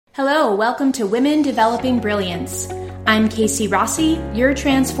Hello, welcome to Women Developing Brilliance. I'm Casey Rossi, your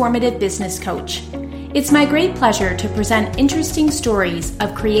transformative business coach. It's my great pleasure to present interesting stories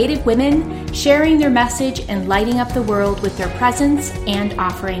of creative women sharing their message and lighting up the world with their presence and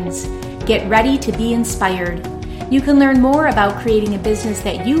offerings. Get ready to be inspired. You can learn more about creating a business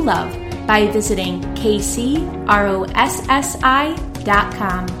that you love by visiting kcrossi.com.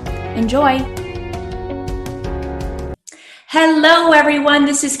 Enjoy. Hello, everyone.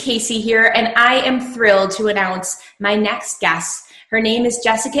 This is Casey here, and I am thrilled to announce my next guest. Her name is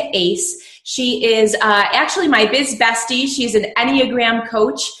Jessica Ace. She is actually my biz bestie. She's an Enneagram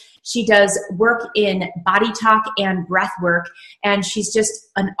coach. She does work in body talk and breath work, and she's just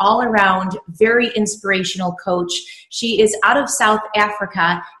an all-around, very inspirational coach. She is out of South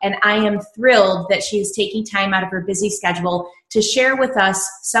Africa, and I am thrilled that she is taking time out of her busy schedule to share with us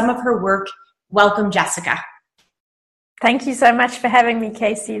some of her work. Welcome, Jessica. Thank you so much for having me,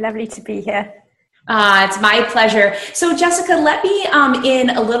 Casey. Lovely to be here. It's my pleasure. So, Jessica, let me in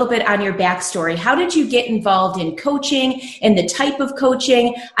a little bit on your backstory. How did you get involved in coaching and the type of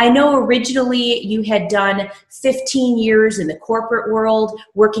coaching? I know originally you had done 15 years in the corporate world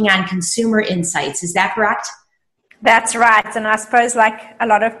working on consumer insights. Is that correct? That's right. And I suppose, like a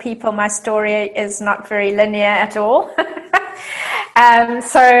lot of people, my story is not very linear at all.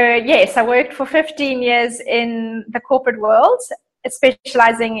 Yes, I worked for 15 years in the corporate world,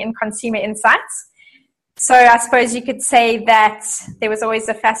 specializing in consumer insights. So I suppose you could say that there was always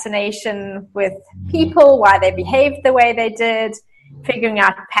a fascination with people, why they behaved the way they did, figuring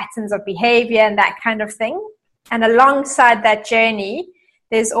out patterns of behavior and that kind of thing. And alongside that journey,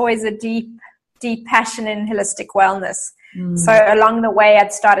 there's always a deep passion in holistic wellness. So along the way,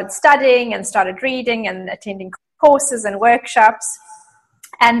 I'd started studying and started reading and attending courses and workshops.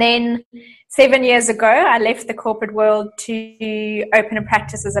 And then 7 years ago, I left the corporate world to open a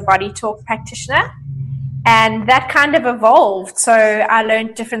practice as a body talk practitioner. And that kind of evolved. So I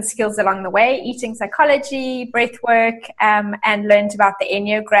learned different skills along the way, eating psychology, breath work, and learned about the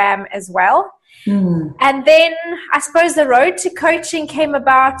Enneagram as well. And then I suppose the road to coaching came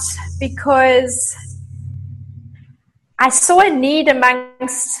about because I saw a need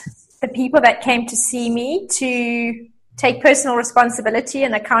amongst the people that came to see me to take personal responsibility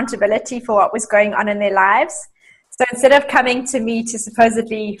and accountability for what was going on in their lives. So instead of coming to me to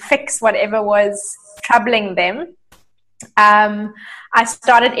supposedly fix whatever was troubling them, I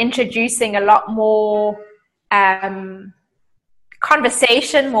started introducing a lot more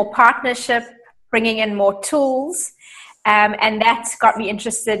conversation, more partnership, bringing in more tools, and that got me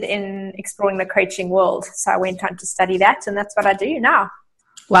interested in exploring the coaching world. So I went on to study that, and that's what I do now.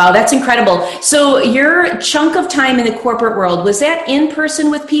 Wow, that's incredible. So your chunk of time in the corporate world, was that in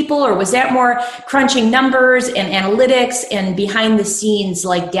person with people, or was that more crunching numbers and analytics and behind the scenes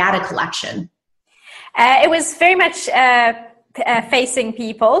like data collection? It was very much facing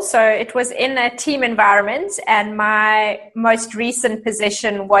people. So it was in a team environment, and my most recent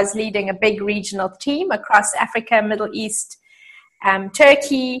position was leading a big regional team across Africa, Middle East,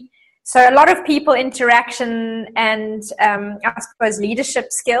 Turkey. So a lot of people interaction and I suppose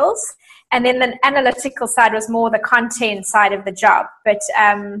leadership skills. And then the analytical side was more the content side of the job. But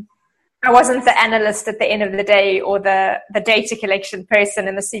I wasn't the analyst at the end of the day or the data collection person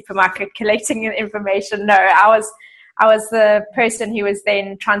in the supermarket collecting information. No, I was the person who was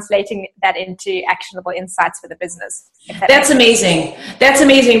then translating that into actionable insights for the business. That's amazing. That's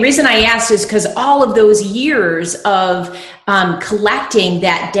amazing. Reason I asked is because all of those years of collecting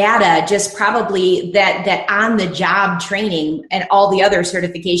that data, just probably that on-the-job training and all the other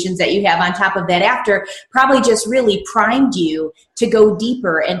certifications that you have on top of that after, probably just really primed you to go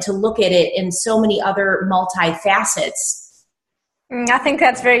deeper and to look at it in so many other multi-facets. I think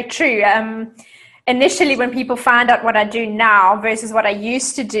that's very true. Initially, when people find out what I do now versus what I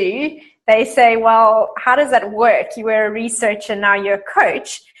used to do, they say, well, how does that work? You were a researcher, now you're a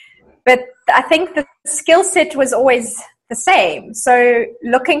coach. But I think the skill set was always the same. So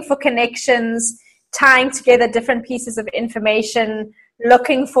looking for connections, tying together different pieces of information,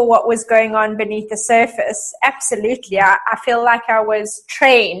 looking for what was going on beneath the surface. Absolutely. I feel like I was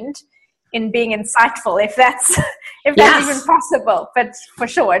trained in being insightful, if that's even possible. But for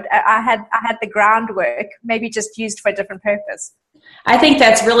sure, I had the groundwork, maybe just used for a different purpose. I think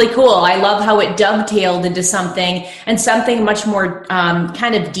that's really cool. I love how it dovetailed into something much more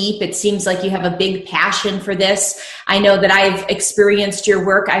kind of deep. It seems like you have a big passion for this. I know that I've experienced your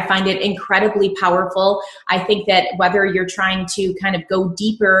work. I find it incredibly powerful. I think that whether you're trying to kind of go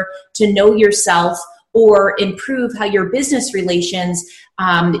deeper to know yourself or improve how your business relations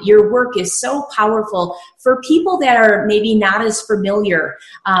Your work is so powerful for people that are maybe not as familiar,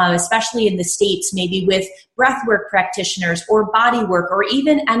 especially in the States, maybe with breathwork practitioners or body work or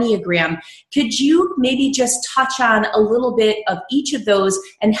even Enneagram. Could you maybe just touch on a little bit of each of those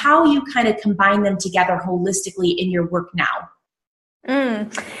and how you kind of combine them together holistically in your work now?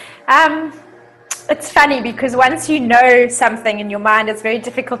 It's funny because once you know something in your mind, it's very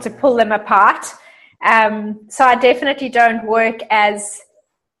difficult to pull them apart. So I definitely don't work as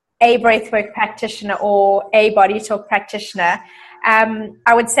a breathwork practitioner or a body talk practitioner.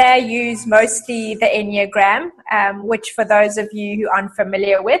 I would say I use mostly the Enneagram, which for those of you who aren't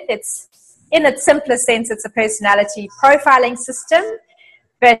familiar with, it's in its simplest sense, it's a personality profiling system.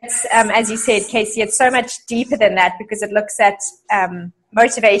 But as you said, Casey, it's so much deeper than that because it looks at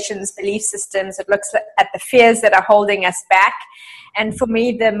motivations, belief systems. It looks at the fears that are holding us back. And for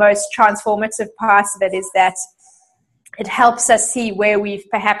me, the most transformative part of it is that it helps us see where we've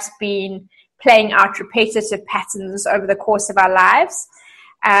perhaps been playing out repetitive patterns over the course of our lives,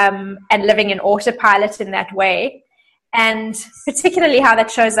 and living in autopilot in that way. And particularly how that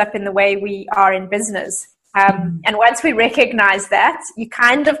shows up in the way we are in business. And once we recognize that, you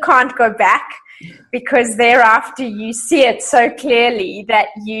kind of can't go back, because thereafter you see it so clearly that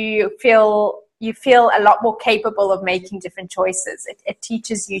you feel a lot more capable of making different choices. It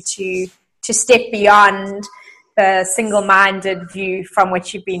teaches you to step beyond the single-minded view from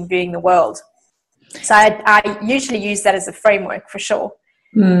which you've been viewing the world. So I usually use that as a framework for sure.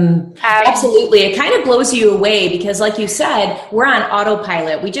 Absolutely. It kind of blows you away because, like you said, we're on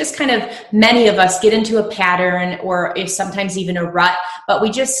autopilot. We just many of us get into a pattern, or if sometimes even a rut, but we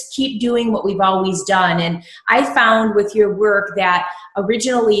just keep doing what we've always done. And I found with your work that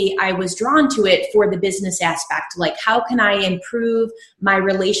originally I was drawn to it for the business aspect. Like, how can I improve my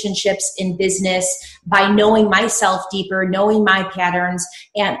relationships in business by knowing myself deeper, knowing my patterns,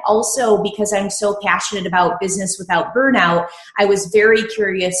 and also because I'm so passionate about business without burnout, I was very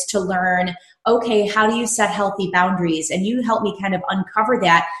curious to learn, okay, how do you set healthy boundaries? And you helped me kind of uncover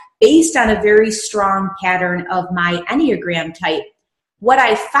that based on a very strong pattern of my Enneagram type. What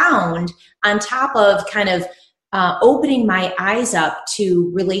I found on top of kind of opening my eyes up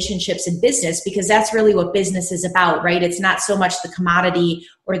to relationships in business, because that's really what business is about, right? It's not so much the commodity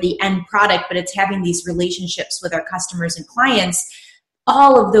or the end product, but it's having these relationships with our customers and clients.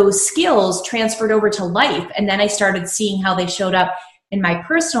 All of those skills transferred over to life. And then I started seeing how they showed up in my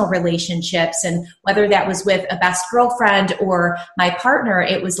personal relationships, and whether that was with a best girlfriend or my partner,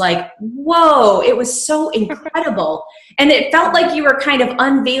 it was like, whoa, it was so incredible. And it felt like you were kind of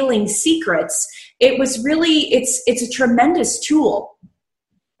unveiling secrets. It was really, it's a tremendous tool.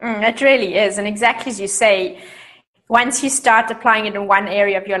 It really is. And exactly as you say, once you start applying it in one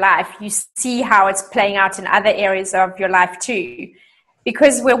area of your life, you see how it's playing out in other areas of your life too.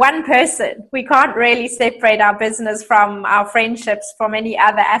 Because we're one person, we can't really separate our business from our friendships, from any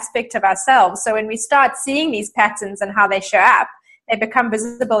other aspect of ourselves. So when we start seeing these patterns and how they show up, they become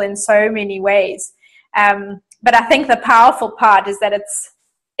visible in so many ways. But I think the powerful part is that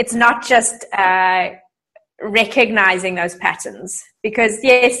it's not just recognizing those patterns, because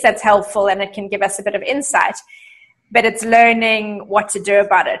yes, that's helpful and it can give us a bit of insight, but it's learning what to do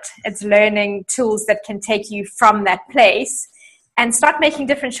about it. It's learning tools that can take you from that place and start making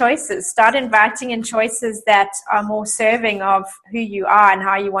different choices. Start inviting in choices that are more serving of who you are and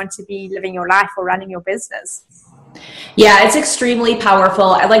how you want to be living your life or running your business. Yeah, it's extremely powerful.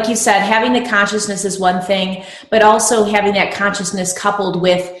 Like you said, having the consciousness is one thing, but also having that consciousness coupled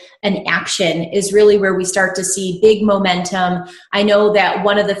with an action is really where we start to see big momentum. I know that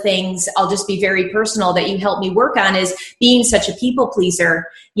one of the things, I'll just be very personal, that you helped me work on is being such a people pleaser.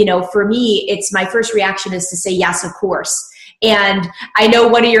 You know, for me, it's my first reaction is to say, yes, of course. And I know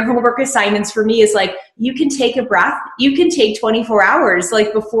one of your homework assignments for me is like, you can take a breath, you can take 24 hours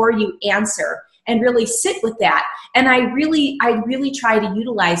like before you answer, and really sit with that. And I really try to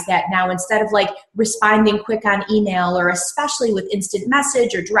utilize that now, instead of like responding quick on email, or especially with instant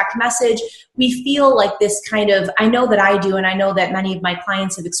message or direct message. We feel like this kind of, I know that I do, and I know that many of my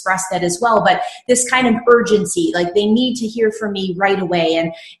clients have expressed that as well, but this kind of urgency, like they need to hear from me right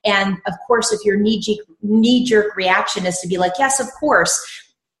away. And of course, if your knee-jerk reaction is to be like, yes, of course,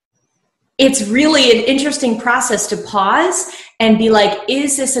 it's really an interesting process to pause and be like,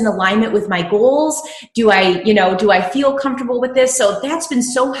 is this in alignment with my goals? Do I feel comfortable with this? So that's been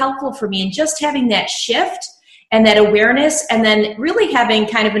so helpful for me. And just having that shift and that awareness, and then really having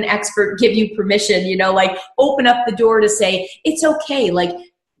kind of an expert give you permission, like open up the door to say, it's okay. Like,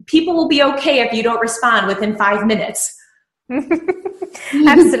 people will be okay if you don't respond within 5 minutes.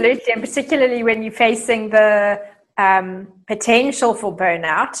 Absolutely. And particularly when you're facing the potential for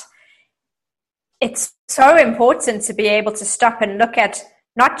burnout, it's so important to be able to stop and look at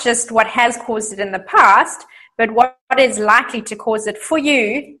not just what has caused it in the past, but what is likely to cause it for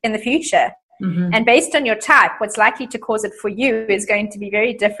you in the future. Mm-hmm. And based on your type, what's likely to cause it for you is going to be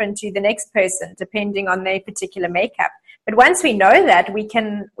very different to the next person, depending on their particular makeup. But once we know that, we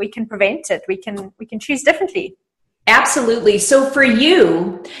can prevent it. We can choose differently. Absolutely. So for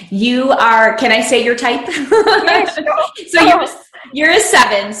you are, can I say your type? Yes, sure. So you're a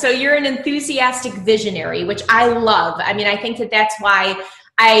 7. So you're an enthusiastic visionary, which I love. I mean, I think that's why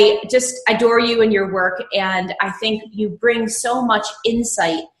I just adore you and your work. And I think you bring so much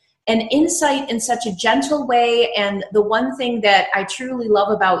insight in such a gentle way. And the one thing that I truly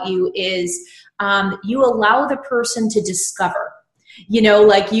love about you is you allow the person to discover.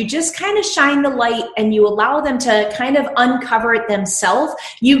 Like you just kind of shine the light and you allow them to kind of uncover it themselves.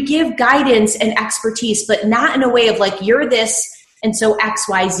 You give guidance and expertise, but not in a way of like, you're this, and so X,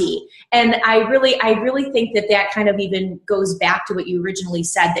 Y, Z. And I really think that kind of even goes back to what you originally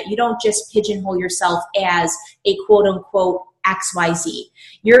said, that you don't just pigeonhole yourself as a quote unquote XYZ.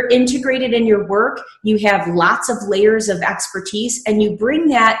 You're integrated in your work. You have lots of layers of expertise, and you bring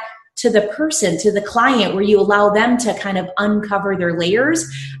that to the person, to the client, where you allow them to kind of uncover their layers.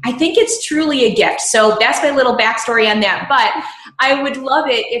 I think it's truly a gift. So that's my little backstory on that. But I would love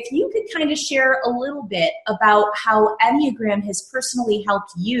it if you could kind of share a little bit about how Enneagram has personally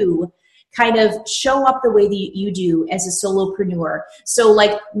helped you kind of show up the way that you do as a solopreneur. So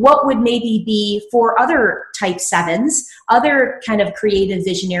like what would maybe be for other type 7s, other kind of creative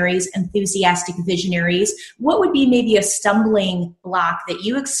visionaries, enthusiastic visionaries, what would be maybe a stumbling block that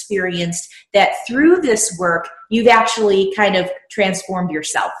you experienced that through this work, you've actually kind of transformed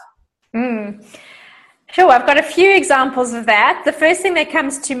yourself? Sure, I've got a few examples of that. The first thing that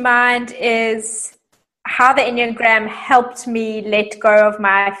comes to mind is how the Enneagram helped me let go of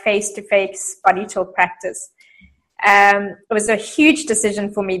my face-to-face body talk practice. It was a huge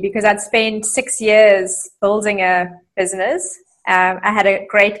decision for me because I'd spent 6 years building a business. I had a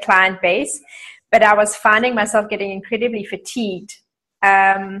great client base, but I was finding myself getting incredibly fatigued.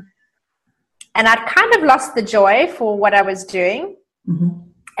 And I'd kind of lost the joy for what I was doing. Mm-hmm.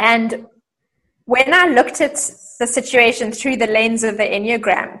 And when I looked at the situation through the lens of the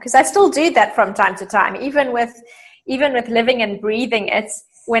Enneagram, because I still do that from time to time, even with living and breathing it,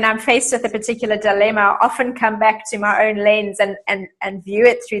 when I'm faced with a particular dilemma, I often come back to my own lens and view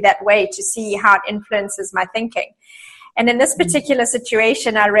it through that way to see how it influences my thinking. And in this particular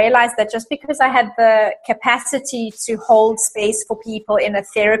situation, I realized that just because I had the capacity to hold space for people in a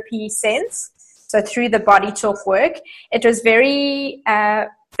therapy sense, so through the body talk work, it was very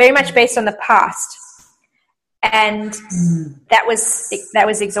much based on the past. And that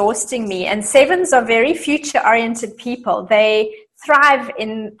was exhausting me. And 7s are very future-oriented people. They thrive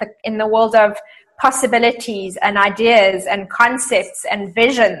in the world of possibilities and ideas and concepts and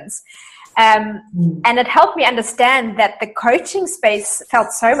visions. And it helped me understand that the coaching space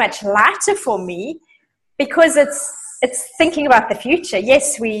felt so much lighter for me because it's thinking about the future.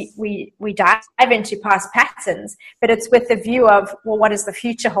 Yes, we dive into past patterns, but it's with the view of, well, what does the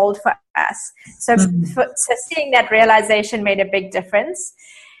future hold for us? So seeing that realization made a big difference.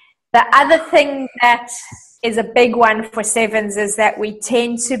 The other thing that is a big one for 7s is that we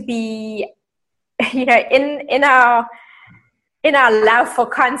tend to be, in our love for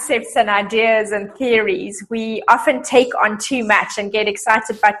concepts and ideas and theories, we often take on too much and get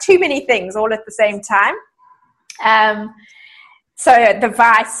excited by too many things all at the same time. So the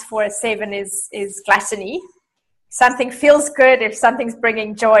vice for a 7 is gluttony. Something feels good. If something's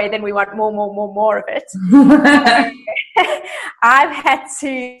bringing joy, then we want more of it. I've had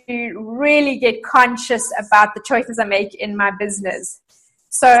to really get conscious about the choices I make in my business.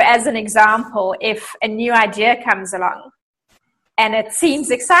 So as an example, if a new idea comes along and it seems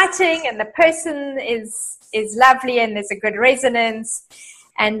exciting and the person is lovely and there's a good resonance,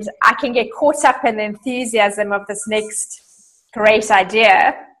 and I can get caught up in the enthusiasm of this next great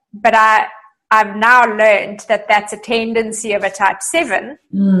idea, but I've now learned that that's a tendency of a type 7.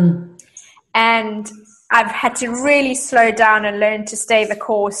 And I've had to really slow down and learn to stay the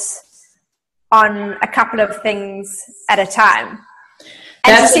course on a couple of things at a time.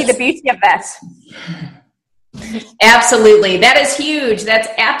 And to see the beauty of that. Absolutely. That is huge. That's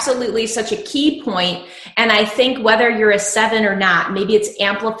absolutely such a key point. And I think whether you're a 7 or not, maybe it's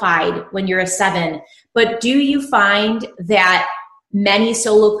amplified when you're a 7, but do you find that many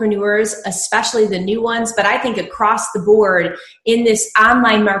solopreneurs, especially the new ones, but I think across the board in this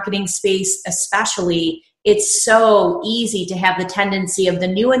online marketing space, especially, it's so easy to have the tendency of the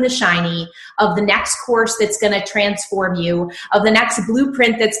new and the shiny, of the next course that's going to transform you, of the next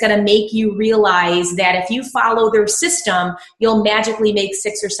blueprint that's going to make you realize that if you follow their system, you'll magically make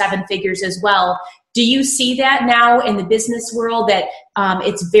 6 or 7 figures as well. Do you see that now in the business world, that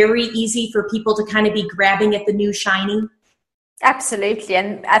it's very easy for people to kind of be grabbing at the new shiny? Absolutely.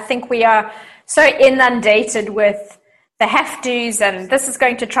 And I think we are so inundated with the have-tos, and this is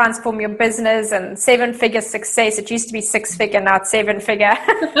going to transform your business, and 7-figure success. It used to be 6-figure, now it's 7-figure.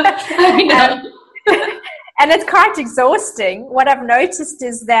 I know. And it's quite exhausting. What I've noticed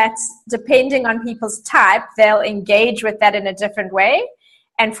is that depending on people's type, they'll engage with that in a different way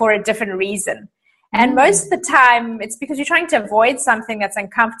and for a different reason. And most of the time, it's because you're trying to avoid something that's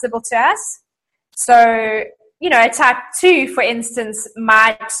uncomfortable to us. So, a type 2, for instance,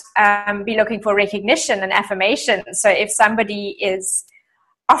 might be looking for recognition and affirmation. So if somebody is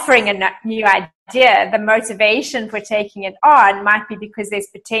offering a new idea, the motivation for taking it on might be because there's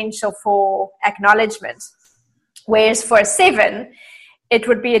potential for acknowledgement. Whereas for a 7, it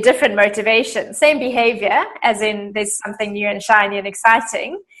would be a different motivation. Same behavior, as in there's something new and shiny and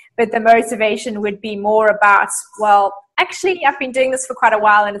exciting, but the motivation would be more about, well, actually, I've been doing this for quite a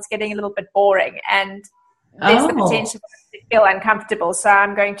while and it's getting a little bit boring, and there's the potential to feel uncomfortable, so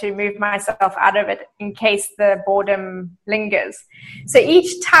I'm going to move myself out of it in case the boredom lingers. So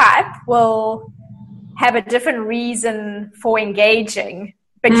each type will have a different reason for engaging,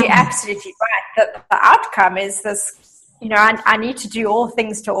 but you're absolutely right that the outcome is this, I need to do all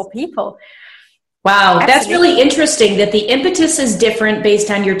things to all people. Wow, that's really interesting that the impetus is different based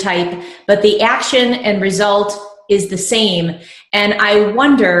on your type, but the action and result is the same. And I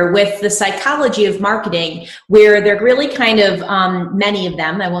wonder, with the psychology of marketing, where they're really kind of, many of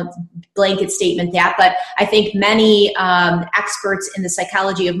them, I won't blanket statement that, but I think many experts in the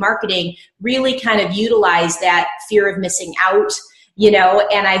psychology of marketing really kind of utilize that fear of missing out,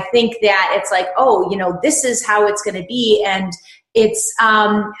 and I think that it's like, this is how it's going to be. And it's,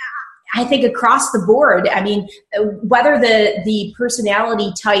 I think across the board, I mean, whether the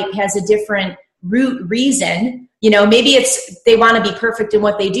personality type has a different root reason, maybe it's they want to be perfect in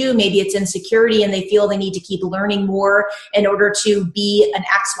what they do. Maybe it's insecurity and they feel they need to keep learning more in order to be an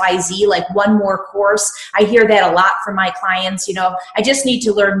XYZ, like one more course. I hear that a lot from my clients. I just need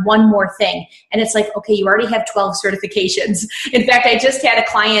to learn one more thing. And it's like, okay, you already have 12 certifications. In fact, I just had a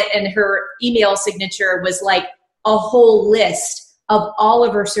client and her email signature was like a whole list of all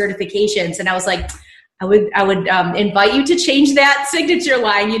of her certifications. And I was like, I would invite you to change that signature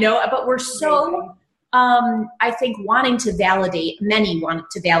line, but we're so, I think, many want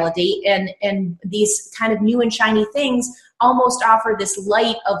to validate, and these kind of new and shiny things almost offer this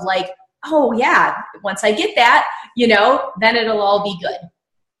light of like, oh yeah, once I get that, then it'll all be good.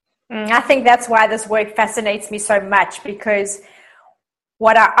 I think that's why this work fascinates me so much, because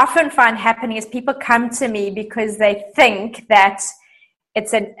what I often find happening is people come to me because they think that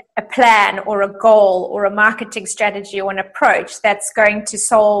it's a plan or a goal or a marketing strategy or an approach that's going to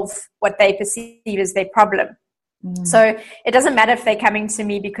solve what they perceive as their problem. So it doesn't matter if they're coming to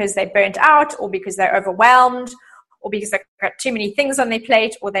me because they're burnt out or because they're overwhelmed or because they've got too many things on their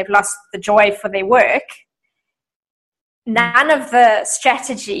plate or they've lost the joy for their work. None of the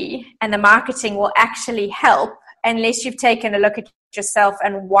strategy and the marketing will actually help unless you've taken a look at yourself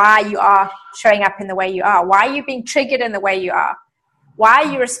and why you are showing up in the way you are. Why are you being triggered in the way you are? Why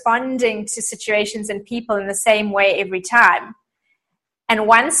are you responding to situations and people in the same way every time? And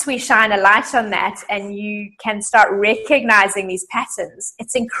once we shine a light on that and you can start recognizing these patterns,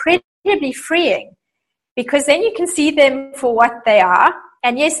 it's incredibly freeing, because then you can see them for what they are.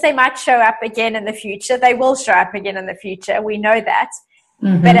 And yes, they might show up again in the future. They will show up again in the future. We know that.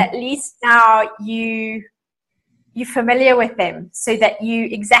 But at least now you're familiar with them, so that you,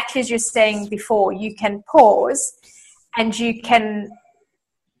 exactly as you're saying before, you can pause and you can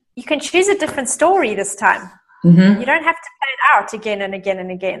choose a different story this time. You don't have to play it out again and again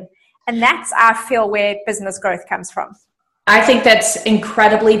and again. And that's, I feel, where business growth comes from. I think that's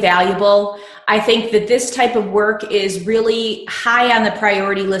incredibly valuable. I think that this type of work is really high on the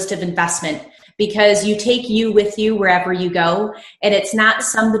priority list of investment, because you take you with you wherever you go, and it's not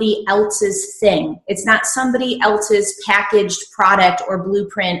somebody else's thing. It's not somebody else's packaged product or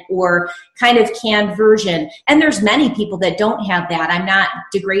blueprint or kind of canned version. And there's many people that don't have that. I'm not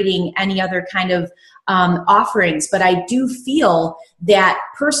degrading any other kind of offerings, but I do feel that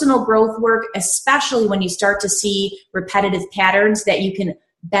personal growth work, especially when you start to see repetitive patterns that you can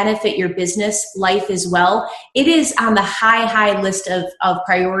benefit your business life as well, it is on the high list of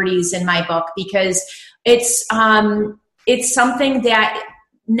priorities in my book, because it's something that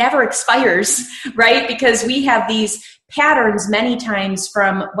never expires, right? Because we have these patterns many times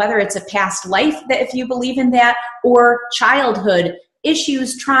from whether it's a past life, that if you believe in that, or childhood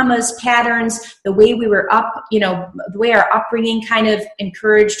issues, traumas, patterns, the way we were up, the way our upbringing kind of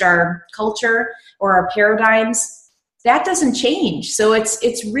encouraged our culture or our paradigms, that doesn't change. So it's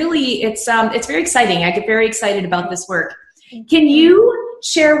very exciting. I get very excited about this work. Can you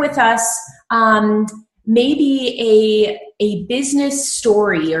share with us maybe a business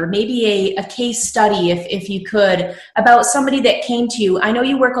story, or maybe a case study, if you could, about somebody that came to you? I know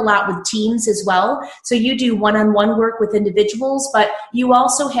you work a lot with teams as well, so you do one-on-one work with individuals, but you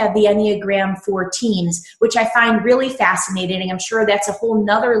also have the Enneagram for teams, which I find really fascinating. I'm sure that's a whole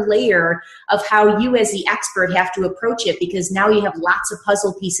nother layer of how you as the expert have to approach it, because now you have lots of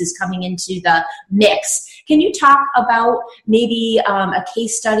puzzle pieces coming into the mix. Can you talk about maybe a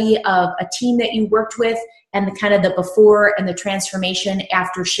case study of a team that you worked with, and the kind of the before and the transformation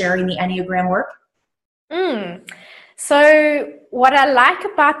after sharing the Enneagram work? So what I like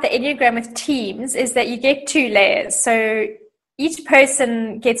about the Enneagram with teams is that you get two layers. So each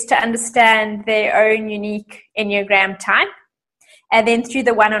person gets to understand their own unique Enneagram type. And then through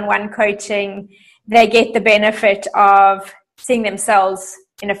the one-on-one coaching, they get the benefit of seeing themselves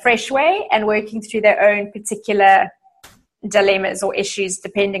in a fresh way and working through their own particular dilemmas or issues,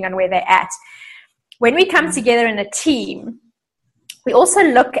 depending on where they're at. When we come together in a team, we also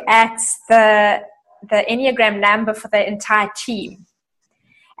look at the Enneagram number for the entire team.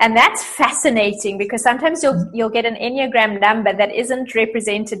 And that's fascinating, because sometimes you'll get an Enneagram number that isn't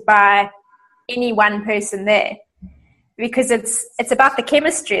represented by any one person there, because it's about the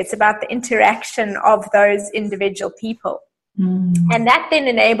chemistry, it's about the interaction of those individual people. And that then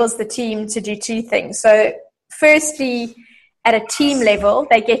enables the team to do two things. So firstly, at a team level,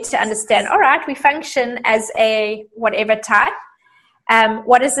 they get to understand, all right, we function as a whatever type.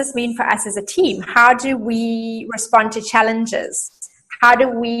 What does this mean for us as a team? How do we respond to challenges? How do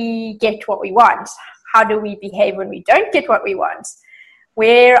we get what we want? How do we behave when we don't get what we want?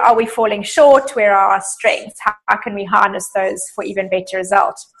 Where are we falling short? Where are our strengths? How can we harness those for even better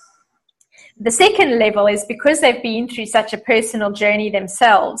results? The second level is, because they've been through such a personal journey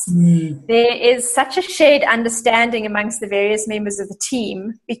themselves, there is such a shared understanding amongst the various members of the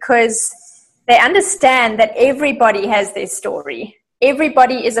team, because they understand that everybody has their story.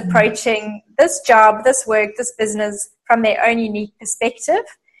 Everybody is approaching this job, this work, this business from their own unique perspective,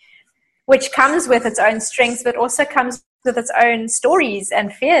 which comes with its own strengths, but also comes with its own stories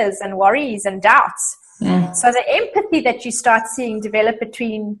and fears and worries and doubts. So the empathy that you start seeing develop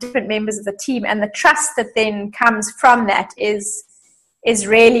between different members of the team, and the trust that then comes from that is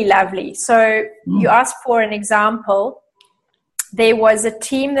really lovely. So you asked for an example. There was a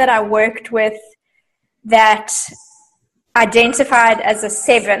team that I worked with that identified as a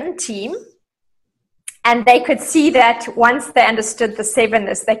 7 team, and they could see that once they understood the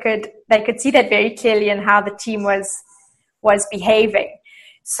 7ness, they could see that very clearly in how the team was behaving.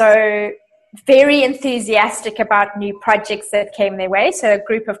 So very enthusiastic about new projects that came their way. So a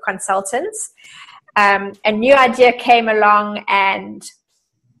group of consultants, a new idea came along, and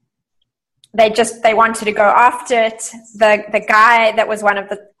they wanted to go after it. The guy that was one of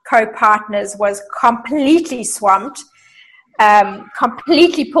the co-partners was completely swamped,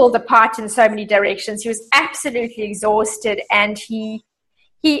 completely pulled apart in so many directions. He was absolutely exhausted, and he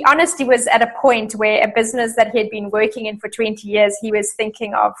honestly was at a point where a business that he had been working in for 20 years, he was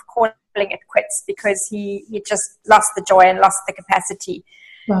thinking of calling it quits, because he just lost the joy and lost the capacity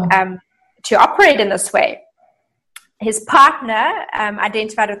to operate in this way. His partner,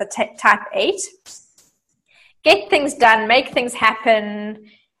 identified with a type 8, get things done, make things happen.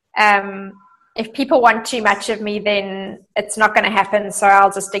 If people want too much of me, then it's not going to happen, so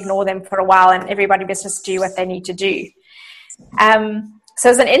I'll just ignore them for a while, and everybody must just do what they need to do. So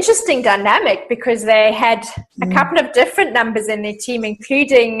it was an interesting dynamic, because they had a couple of different numbers in their team,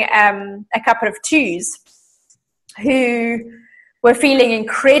 including a couple of 2s who were feeling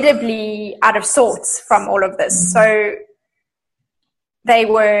incredibly out of sorts from all of this. So they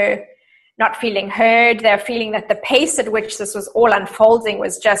were not feeling heard. They were feeling that the pace at which this was all unfolding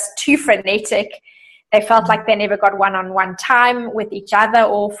was just too frenetic. They felt like they never got one-on-one time with each other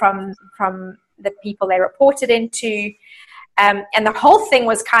or from the people they reported into. And the whole thing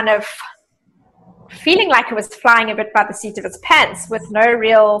was kind of feeling like it was flying a bit by the seat of its pants, with no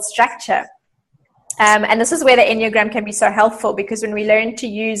real structure. And this is where the Enneagram can be so helpful, because when we learn to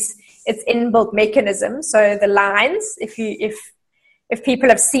use its inbuilt mechanism, so the lines, if people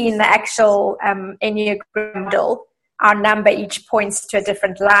have seen the actual Enneagram model, our number each points to a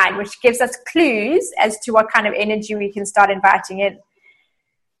different line, which gives us clues as to what kind of energy we can start inviting in.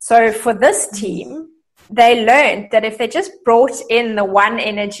 So for this team, they learned that if they just brought in the one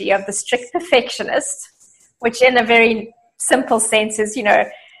energy of the strict perfectionist, which in a very simple sense is,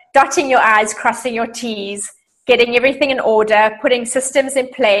 dotting your I's, crossing your T's, getting everything in order, putting systems in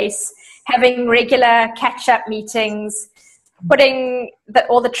place, having regular catch-up meetings, putting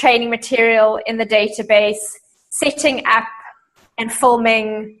all the training material in the database, setting up and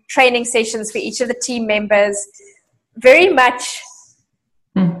filming training sessions for each of the team members, very much,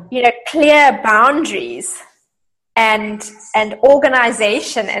 clear boundaries and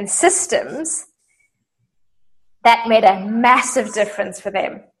organization and systems, that made a massive difference for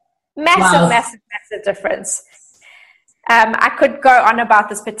them. Massive difference. I could go on about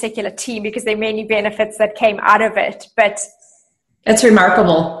this particular team because there are many benefits that came out of it, but that's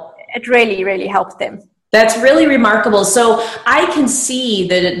remarkable. It really, really helped them. That's really remarkable. So I can see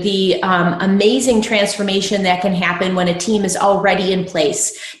the amazing transformation that can happen when a team is already in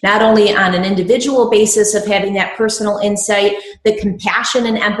place, not only on an individual basis of having that personal insight, the compassion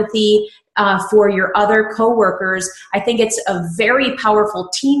and empathy for your other coworkers. I think it's a very powerful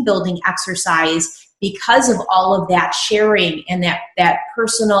team building exercise because of all of that sharing and that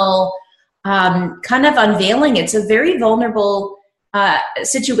personal kind of unveiling. It's a very vulnerable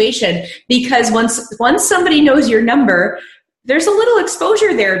situation, because once somebody knows your number, there's a little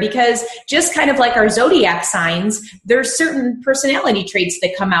exposure there, because just kind of like our zodiac signs, there's certain personality traits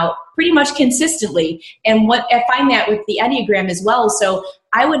that come out pretty much consistently. And what I find that with the Enneagram as well. So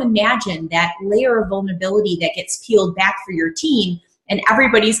I would imagine that layer of vulnerability that gets peeled back for your team, and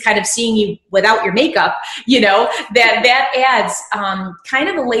everybody's kind of seeing you without your makeup, that adds kind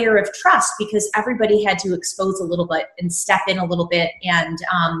of a layer of trust, because everybody had to expose a little bit and step in a little bit. And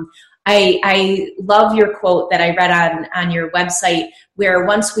I love your quote that I read on your website, where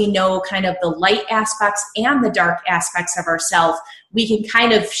once we know kind of the light aspects and the dark aspects of ourselves, we can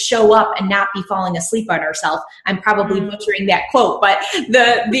kind of show up and not be falling asleep on ourselves. I'm probably butchering that quote, but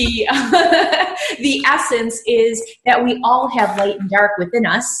the the essence is that we all have light and dark within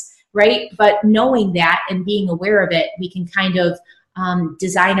us, right? But knowing that and being aware of it, we can kind of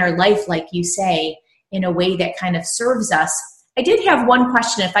design our life, like you say, in a way that kind of serves us. I did have one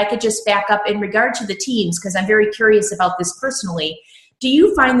question, if I could just back up in regard to the teams, because I'm very curious about this personally. Do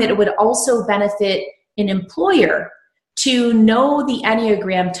you find that it would also benefit an employer to know the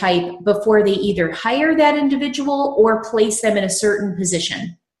Enneagram type before they either hire that individual or place them in a certain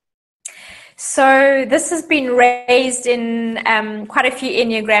position? So this has been raised in quite a few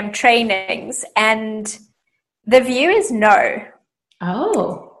Enneagram trainings, and the view is no.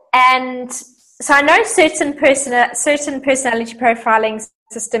 Oh. And so I know certain personality profiling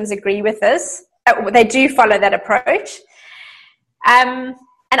systems agree with this. They do follow that approach. And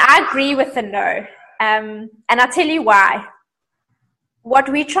I agree with the no. And I'll tell you why. What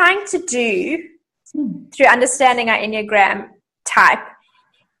we're trying to do through understanding our Enneagram type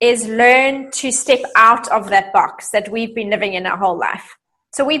is learn to step out of that box that we've been living in our whole life.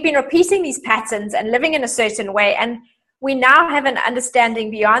 So we've been repeating these patterns and living in a certain way, and we now have an understanding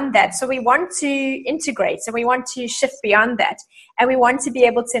beyond that. So we want to integrate, and we want to shift beyond that. And we want to be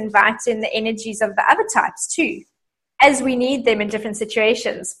able to invite in the energies of the other types too, as we need them in different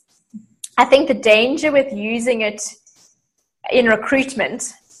situations. I think the danger with using it in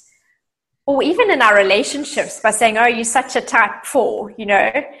recruitment, or even in our relationships, by saying, oh, you're such a type 4,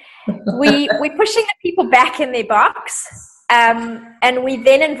 we're pushing the people back in their box, and we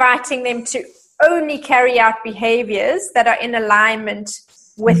then inviting them to only carry out behaviors that are in alignment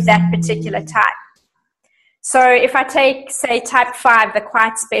with that particular type. So if I take, say, type 5, the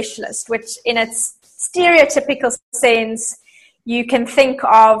quiet specialist, which in its stereotypical sense, you can think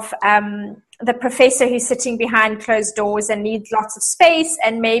of the professor who's sitting behind closed doors and needs lots of space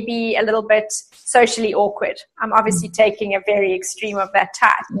and maybe a little bit socially awkward. I'm obviously taking a very extreme of that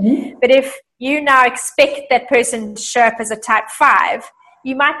type. Mm-hmm. But if you now expect that person to show up as a type 5,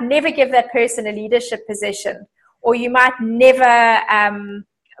 you might never give that person a leadership position, or you might never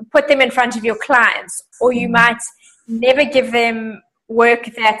put them in front of your clients, or you might never give them work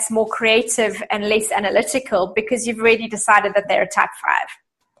that's more creative and less analytical because you've already decided that they're a type 5.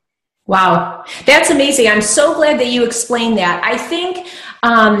 Wow, that's amazing. I'm so glad that you explained that. I think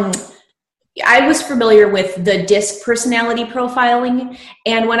I was familiar with the DISC personality profiling,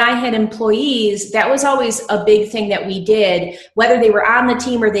 and when I had employees, that was always a big thing that we did, whether they were on the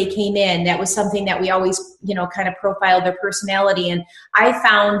team or they came in. That was something that we always, kind of profiled their personality, and I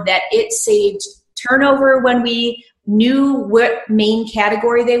found that it saved turnover when we knew what main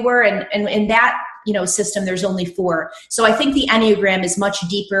category they were, and that system, there's only 4. So I think the Enneagram is much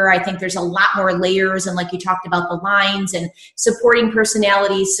deeper. I think there's a lot more layers, and like you talked about, the lines and supporting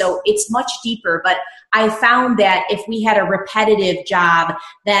personalities. So it's much deeper. But I found that if we had a repetitive job,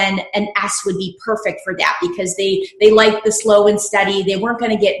 then an S would be perfect for that, because they like the slow and steady. They weren't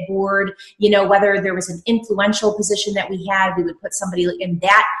going to get bored. Whether there was an influential position that we had, we would put somebody in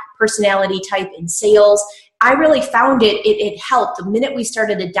that personality type in sales. I really found it helped the minute we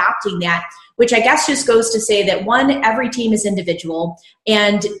started adopting that, which I guess just goes to say that 1, every team is individual,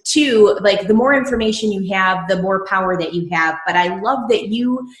 and 2, like the more information you have, the more power that you have. But I love that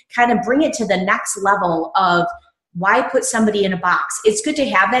you kind of bring it to the next level of, why put somebody in a box? It's good to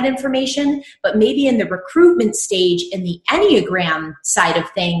have that information, but maybe in the recruitment stage, in the Enneagram side of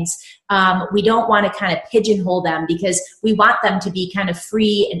things, we don't want to kind of pigeonhole them, because we want them to be kind of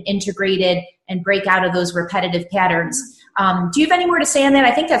free and integrated and break out of those repetitive patterns. Do you have any more to say on that?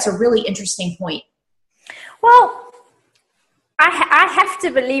 I think that's a really interesting point. Well, I have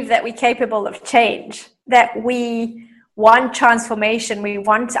to believe that we're capable of change, that we want transformation, we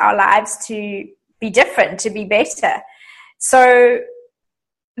want our lives to be different, to be better. So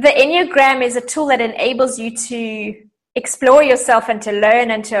the Enneagram is a tool that enables you to explore yourself and to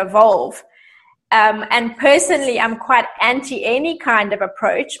learn and to evolve. And personally, I'm quite anti any kind of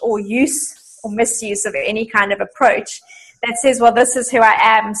approach or use or misuse of any kind of approach that says, well, this is who I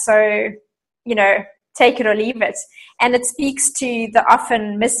am, so, take it or leave it. And it speaks to the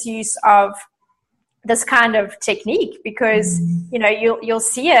often misuse of this kind of technique, because, you'll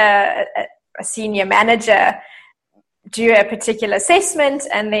see a senior manager do a particular assessment,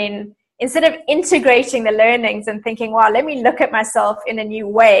 and then instead of integrating the learnings and thinking, wow, let me look at myself in a new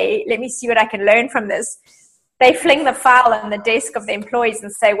way, let me see what I can learn from this, they fling the file on the desk of the employees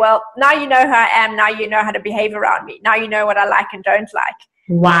and say, well, now you know who I am, now you know how to behave around me, now you know what I like and don't like.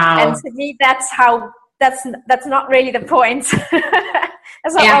 Wow. And to me, that's not really the point.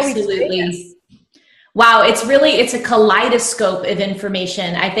 That's not Absolutely. How we do this. Wow, it's a kaleidoscope of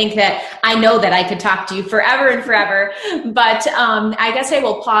information. I think that I know that I could talk to you forever and forever, but I guess I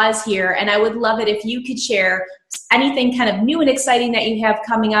will pause here, and I would love it if you could share anything kind of new and exciting that you have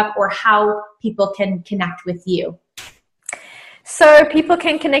coming up, or how people can connect with you. So people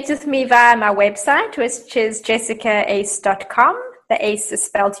can connect with me via my website, which is jessicaace.com. The Ace is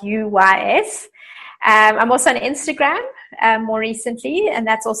spelled UYS. I'm also on Instagram more recently, and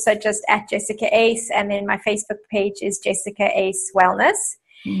that's also just at Jessica Ace. And then my Facebook page is Jessica Ace Wellness.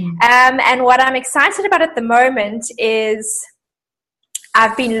 And what I'm excited about at the moment is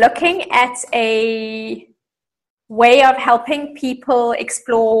I've been looking at a way of helping people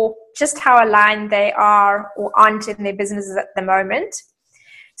explore just how aligned they are or aren't in their businesses at the moment.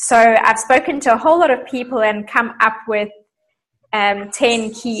 So I've spoken to a whole lot of people and come up with 10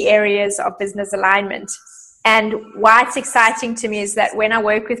 key areas of business alignment. And why it's exciting to me is that when I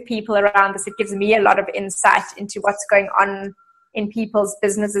work with people around this, it gives me a lot of insight into what's going on in people's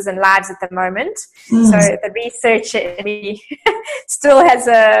businesses and lives at the moment. So the researcher in me still has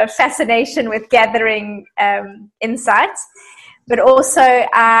a fascination with gathering insights, but also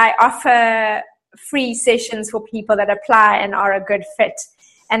I offer free sessions for people that apply and are a good fit.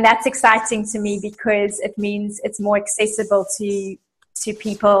 And that's exciting to me because it means it's more accessible to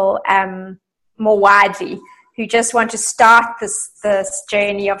people more widely, who just want to start this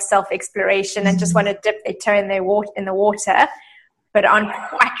journey of self-exploration and just want to dip their toe in the water, but aren't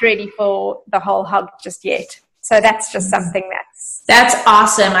quite ready for the whole hog just yet. So that's just something that's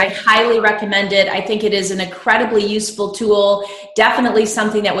awesome. I highly recommend it. I think it is an incredibly useful tool. Definitely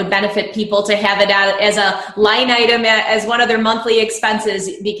something that would benefit people to have it as a line item, as one of their monthly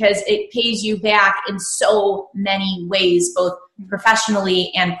expenses, because it pays you back in so many ways, both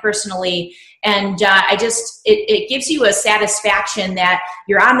professionally and personally. And it gives you a satisfaction that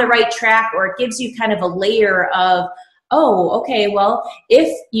you're on the right track, or it gives you kind of a layer of, oh, okay, well,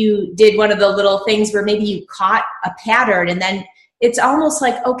 if you did one of the little things where maybe you caught a pattern, and then it's almost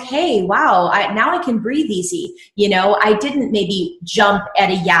like, okay, wow, now I can breathe easy. I didn't maybe jump at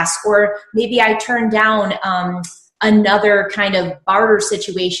a yes, or maybe I turned down another kind of barter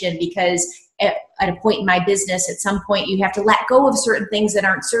situation because at a point in my business, at some point you have to let go of certain things that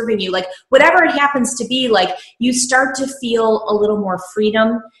aren't serving you. Like whatever it happens to be, like you start to feel a little more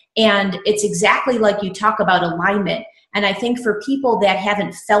freedom. And it's exactly like you talk about alignment. And I think for people that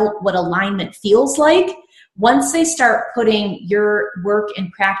haven't felt what alignment feels like, once they start putting your work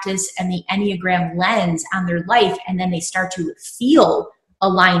and practice and the Enneagram lens on their life, and then they start to feel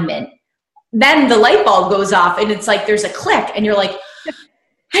alignment, then the light bulb goes off and it's like there's a click and you're like,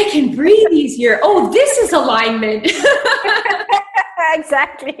 I can breathe easier. Oh, this is alignment.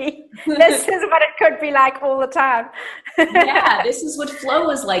 Exactly. This is what it could be like all the time. Yeah, this is what flow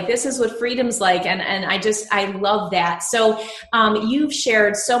is like. This is what freedom's like. And I love that. So you've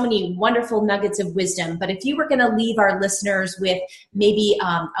shared so many wonderful nuggets of wisdom, but if you were going to leave our listeners with maybe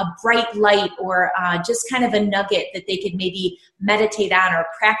a bright light or just kind of a nugget that they could maybe meditate on or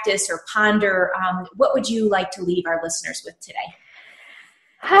practice or ponder, what would you like to leave our listeners with today?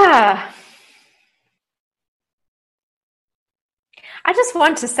 I just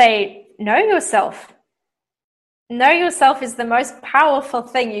want to say, know yourself. Know yourself is the most powerful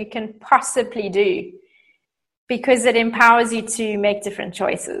thing you can possibly do because it empowers you to make different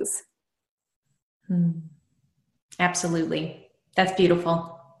choices. Absolutely. That's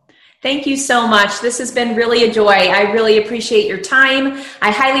beautiful. Thank you so much. This has been really a joy. I really appreciate your time.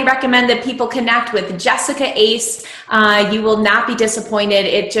 I highly recommend that people connect with Jessica Ace. You will not be disappointed.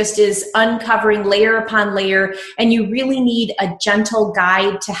 It just is uncovering layer upon layer, and you really need a gentle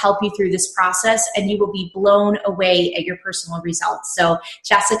guide to help you through this process, and you will be blown away at your personal results. So,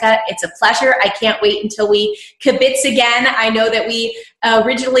 Jessica, it's a pleasure. I can't wait until we kibitz again. I know that we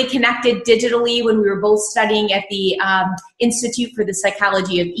originally connected digitally when we were both studying at the Institute for the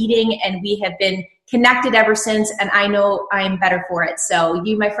Psychology of Eating, and we have been connected ever since, and I know I'm better for it. So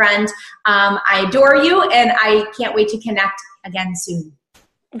you, my friend, I adore you, and I can't wait to connect again soon.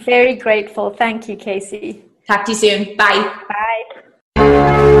 Very grateful. Thank you, Casey. Talk to you soon. Bye.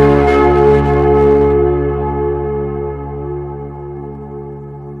 Bye.